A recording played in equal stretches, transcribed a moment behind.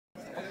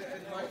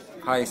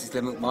Hi, this is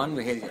Glenn McMahon.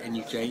 We're here at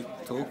NUJ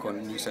talk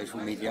on new social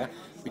media.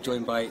 We're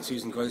joined by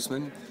Susan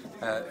Grossman,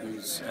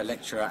 who's a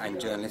lecturer and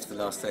journalist for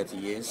the last 30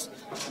 years.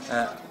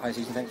 Hi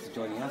Susan, thanks for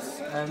joining us.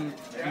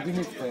 You've been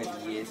here for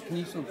 30 years. Can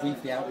you sort of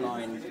briefly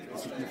outline the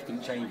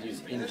significant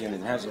changes in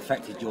journalism? How has it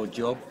affected your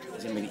job?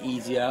 Has it made it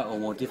easier or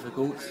more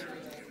difficult?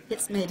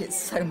 It's made it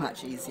so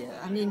much easier.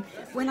 I mean,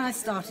 when I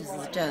started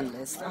as a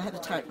journalist, I had a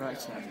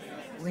typewriter.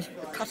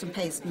 Cut and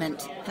paste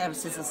meant a pair of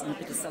scissors and a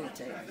bit of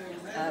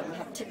sellotape. We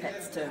had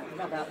tippets to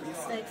rub out the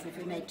mistakes, and if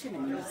we made too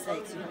many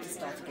mistakes, you had to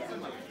start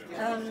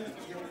again.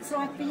 So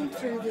I've been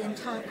through the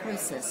entire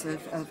process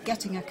of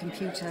getting a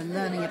computer,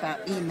 learning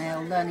about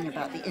email, learning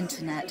about the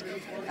internet,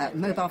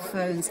 mobile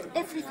phones.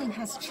 Everything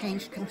has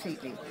changed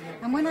completely.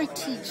 And when I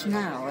teach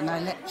now, and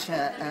I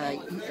lecture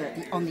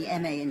on the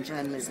MA in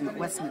journalism at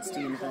Westminster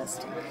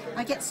University,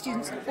 I get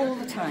students all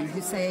the time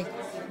who say,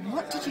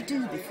 "What did you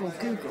do before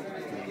Google?"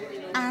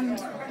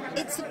 And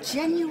it's a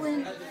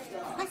genuine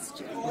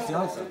question. What's the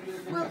answer?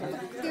 Well,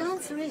 the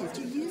answer is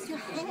you use your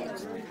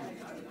head.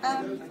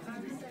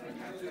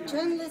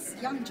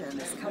 Young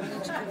journalists coming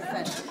into the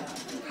profession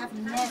have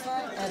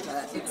never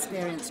ever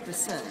experienced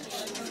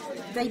research.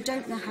 They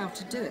don't know how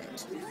to do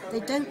it. They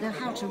don't know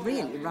how to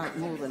really write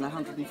more than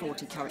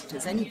 140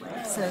 characters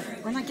anyway. So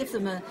when I give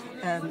them a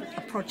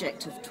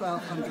project of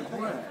 1,200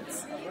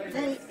 words,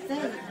 they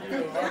panic.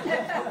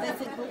 They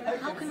think, well,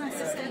 how can I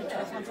sustain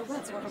 1,200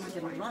 words? What am I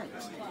going to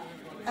write?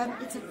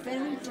 It's a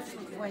very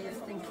different way of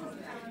thinking.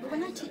 But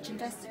when I teach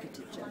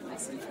investigative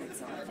journalism, for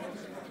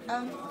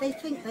example, they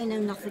think they know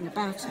nothing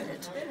about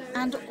it,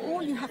 and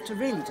all you have to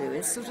really do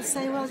is sort of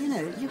say, well, you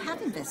know, you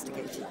have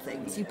investigated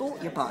things, you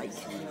bought your bike,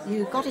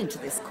 you got into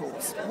this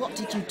course, what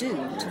did you do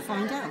to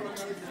find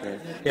out?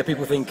 Yeah,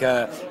 people think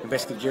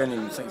investigative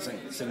journalism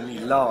is something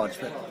really large,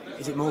 but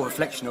is it more a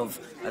reflection of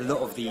a lot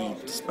of the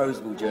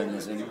disposable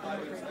journalism?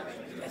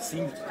 It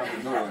seems to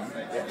become the norm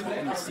that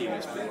any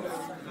serious bit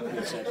of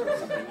research or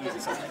something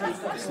is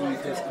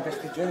perceived as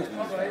investigative journalism.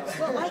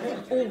 Well, I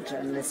think all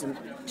journalism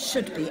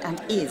should be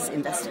and is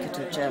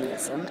investigative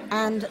journalism,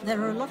 and there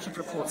are a lot of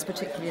reports,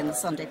 particularly in the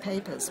Sunday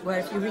papers, where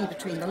if you read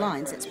between the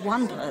lines, it's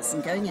one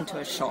person going into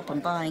a shop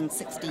and buying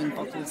 16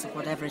 bottles of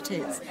whatever it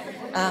is,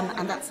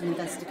 and that's an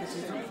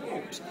investigative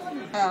report.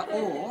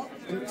 Or,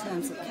 in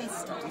terms of case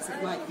studies,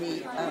 it might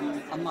be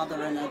a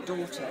mother and a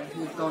daughter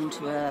who've gone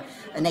to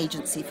an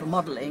agency for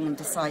modelling and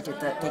decided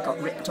that they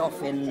got ripped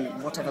off in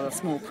whatever the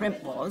small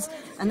print was,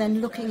 and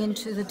then looking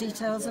into the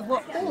details of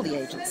what all the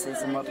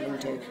agencies in modelling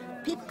do.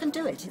 People can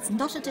do it. It's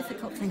not a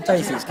difficult thing to do.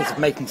 It's because of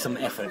making some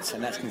efforts,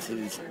 and that's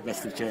considered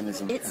investigative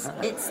journalism.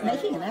 It's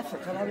making an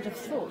effort, but I would have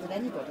thought that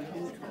anybody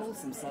who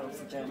calls themselves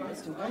a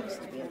journalist, who wants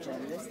to be a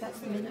journalist, that's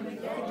the minimum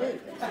you can do.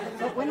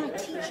 But when I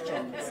teach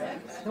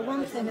journalism, the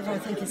one thing that I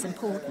think is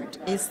important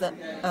is that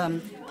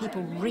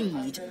people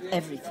read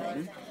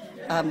everything,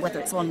 whether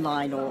it's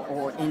online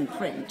or in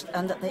print,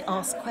 and that they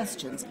ask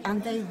questions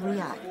and they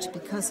react,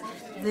 because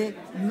the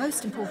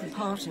most important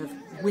part of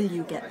will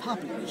you get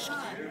published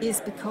is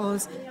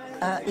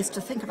to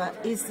think about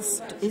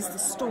is the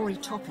story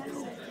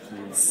topical.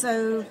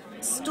 So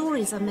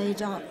stories are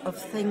made up of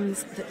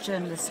things that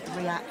journalists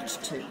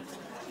react to,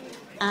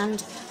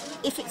 and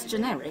if it's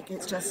generic,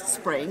 it's just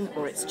spring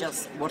or it's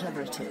just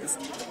whatever it is,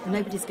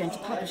 nobody's going to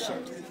publish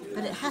it.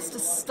 But it has to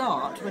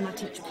start, when I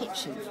teach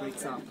pitching, for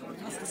example, it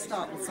has to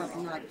start with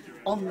something like,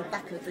 on the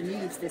back of the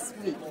news this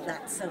week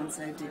that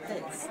so-and-so did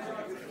this.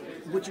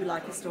 Would you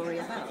like a story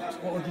about?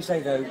 What would you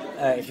say, though,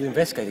 if you're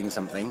investigating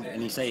something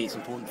and you say it's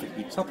important for it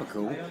to be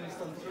topical,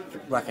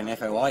 whack an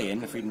FOI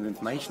in, a Freedom of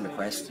Information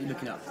request, you're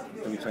looking at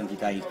maybe 20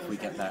 days before we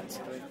get that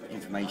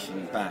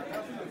information back.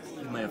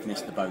 You may have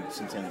missed the boats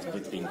in terms of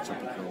it being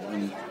topical.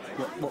 And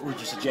what would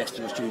you suggest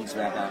to your students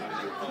about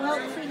that? Well,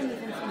 freedom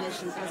of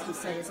information, as you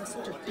say, is a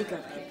sort of bigger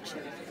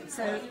picture.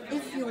 So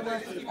if you're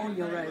working on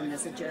your own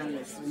as a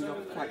journalist and you're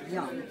quite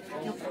young,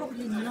 you're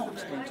probably not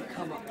going to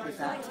come up with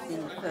that in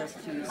the first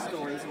few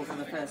stories or for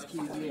the first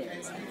few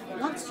years.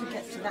 Once you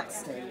get to that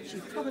stage,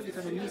 you've probably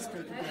got a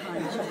newspaper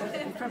behind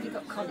you, you've probably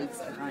got colleagues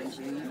behind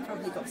you, you've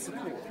probably got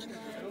support.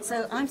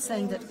 So I'm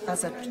saying that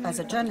as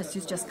a journalist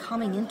who's just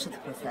coming into the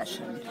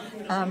profession,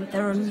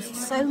 there are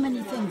so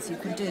many things you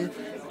can do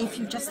if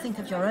you just think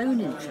of your own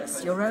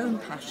interests, your own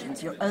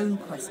passions, your own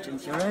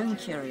questions, your own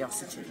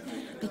curiosity,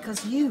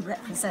 because you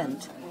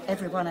represent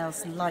everyone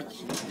else like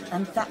you,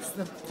 and that's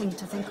the thing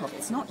to think of.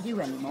 It's not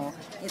you anymore,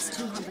 it's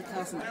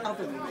 200,000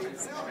 other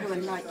readers who are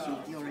like you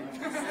with your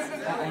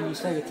interests. And you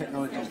say the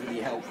technology has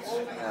really helped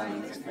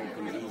make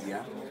things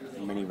easier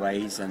in many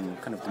ways and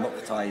kind of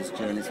democratise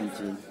journalism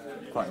to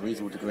quite a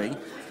reasonable degree,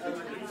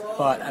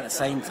 but at the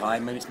same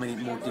time maybe it's made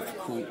it more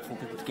difficult for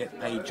people to get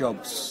paid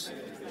jobs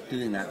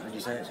doing that. Would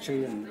you say that's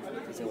true, and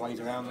is there ways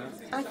around that?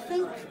 I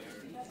think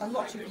a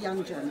lot of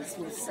young journalists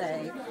will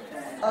say,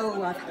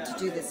 oh, I've had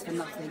to do this for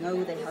nothing,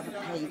 oh, they haven't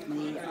paid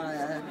me,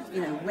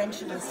 when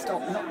should I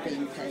stop not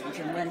being paid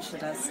and when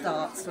should I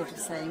start sort of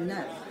saying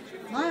no?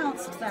 My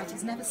answer to that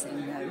is never say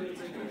no.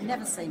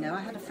 never say no.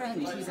 I had a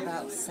friend, he's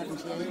about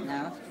 78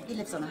 now, he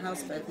lives on a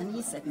houseboat, and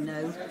he said,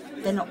 no,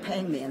 they're not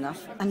paying me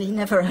enough, and he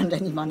never earned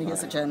any money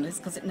as a journalist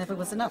because it never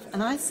was enough.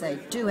 And I say,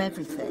 do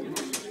everything,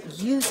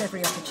 use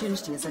every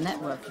opportunity as a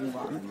networking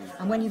one,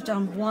 and when you've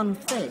done one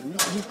thing,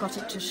 you've got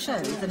it to show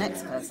the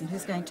next person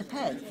who's going to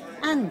pay.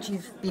 And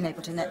you've been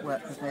able to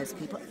network with those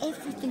people.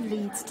 Everything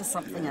leads to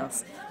something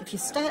else. If you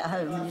stay at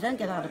home and you don't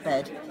get out of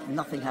bed,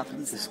 nothing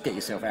happens. Just get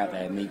yourself out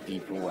there, meet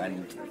people,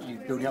 and you're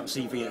building up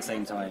CV at the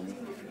same time.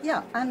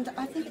 Yeah, and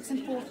I think it's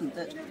important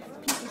that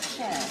people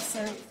share,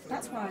 so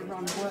that's why I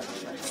run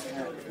workshops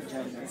for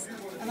journalists.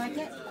 And I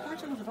get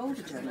quite a lot of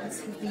older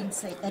journalists who've been,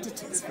 say,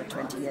 editors for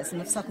 20 years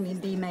and have suddenly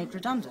been made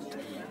redundant.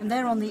 And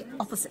they're on the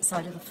opposite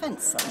side of the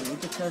fence suddenly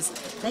because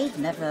they've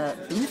never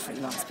been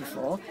freelance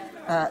before.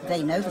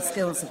 They know the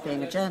skills of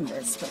being a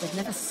journalist, but they've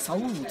never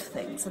sold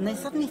things. And they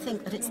suddenly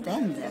think that it's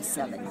them they're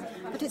selling.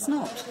 But it's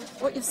not.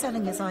 What you're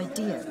selling is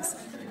ideas.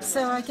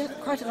 So I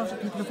get quite a lot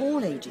of people of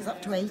all ages,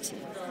 up to 80,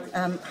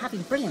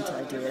 having brilliant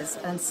ideas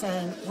and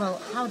saying,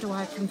 well, how do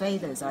I convey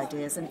those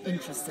ideas and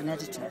interest an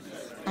editor?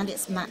 And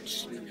it's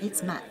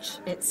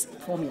it's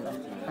formula,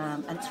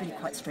 and it's really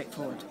quite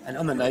straightforward. And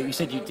on that note, you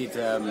said you did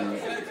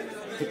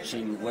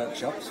pitching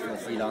workshops for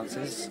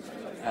freelancers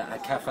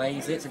at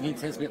cafes. So can you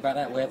tell us a bit about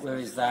that? Where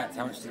is that?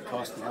 How much does it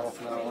cost and how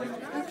often are they?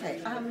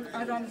 Okay,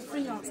 I run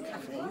freelance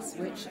cafes,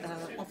 which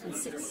are often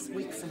 6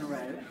 weeks in a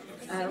row,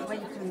 where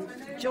you can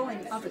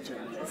join other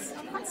journalists,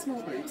 quite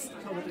small groups,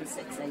 probably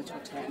 6, 8 or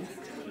 10,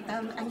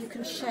 and you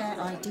can share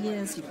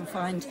ideas. You can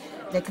find,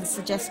 they can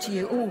suggest to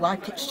you, oh, I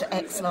pitched to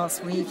X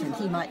last week and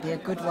he might be a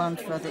good one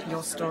for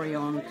your story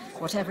on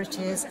whatever it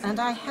is, and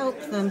I help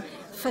them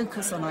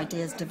focus on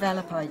ideas,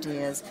 develop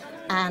ideas,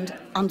 and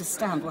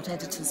understand what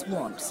editors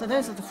want. So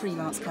those are the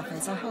freelance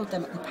cafes. I hold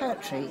them at the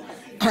Poetry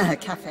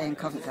Cafe in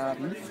Covent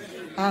Garden.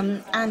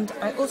 And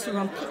I also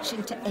run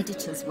pitching to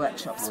editors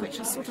workshops, which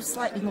are sort of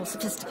slightly more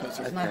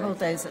sophisticated, and I hold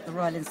those at the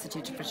Royal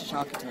Institute of British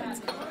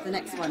Architects. The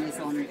next one is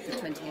on the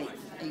 28th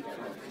of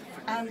April.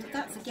 And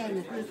that's again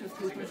a group of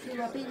people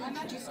who are being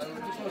introduced to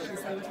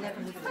publications they would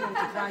never have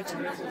thought of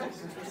writing for.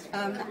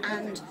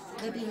 And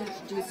they're being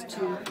introduced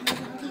to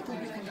people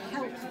who can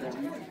help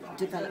them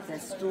develop their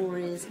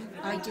stories,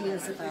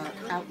 ideas about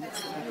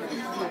outlets that they've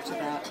never thought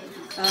about,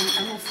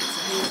 and all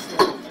sorts of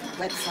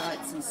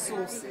websites and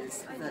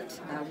sources that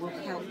will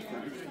help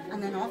them.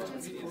 And then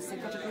afterwards, of course,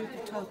 they've got a group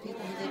of 12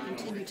 people who they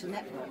continue to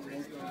network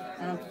with,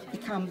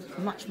 become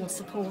much more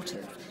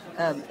supported,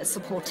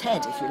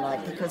 if you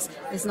like, because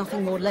there's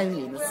nothing more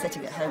lonely than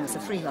sitting at home as a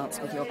freelance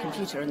with your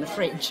computer in the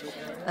fridge,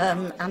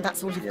 and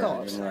that's all you've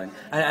got. Right.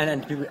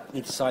 And people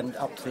need to sign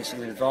up to this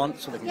in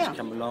advance, so they can just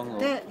come along? Or?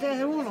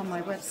 They're all on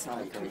my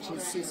website, which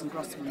is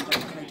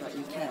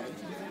susangrossman.co.uk.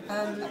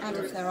 And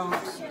if there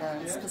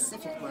aren't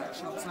specific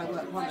workshops, I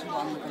work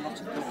one-to-one with a lot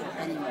of people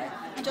anyway.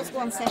 And just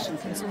one session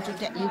can sort of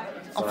get you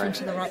off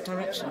into the right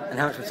direction. And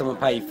how much would someone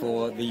pay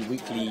for the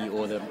weekly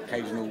or the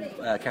occasional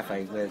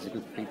cafe where there's a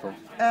group of people?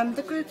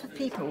 The group of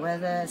people where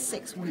there's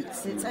 6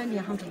 weeks, it's only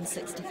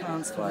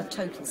 £160 for the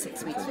total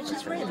 6 weeks, which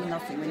is really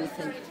nothing when you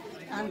think.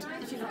 And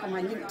if you look on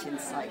my LinkedIn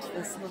site,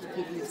 there's a lot of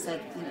people who've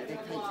said, they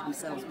paid for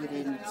themselves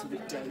within sort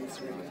of days,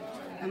 really.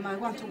 And my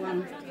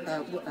one-to-one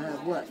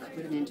work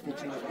with an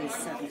individual is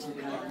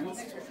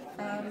 £70,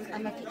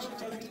 and my pitching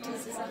to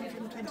editors is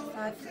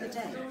 £125 for the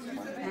day.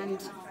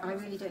 And I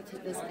really don't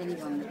think there's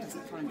anyone that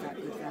doesn't find that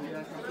good value.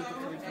 I've had people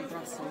coming from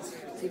Brussels,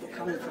 people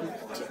coming from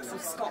tips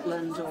of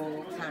Scotland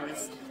or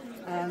Paris.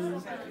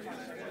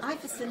 I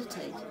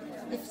facilitate.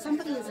 If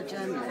somebody is a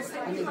journalist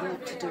and they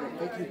want to do it,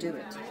 they can do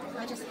it.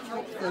 I just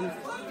help them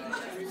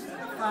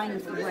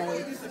find the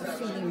way of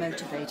feeling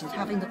motivated,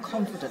 having the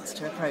confidence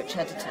to approach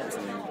editors.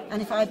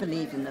 And if I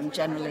believe in them,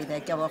 generally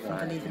they go off and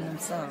believe in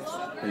themselves.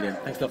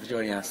 Brilliant. Thanks a lot for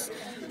joining us.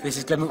 This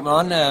is Glenn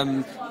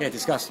McMahon,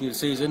 discussing with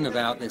Susan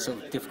about the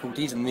sort of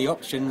difficulties and the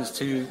options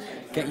to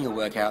getting your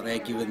work out there,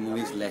 given there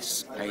is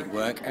less paid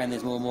work and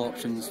there's more and more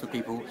options for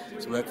people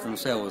to work for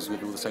themselves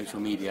with all the social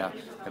media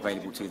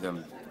available to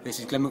them. This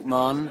is Glenn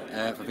McMahon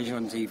for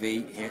VisionOntv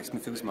here at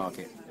Smithfields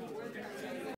Market.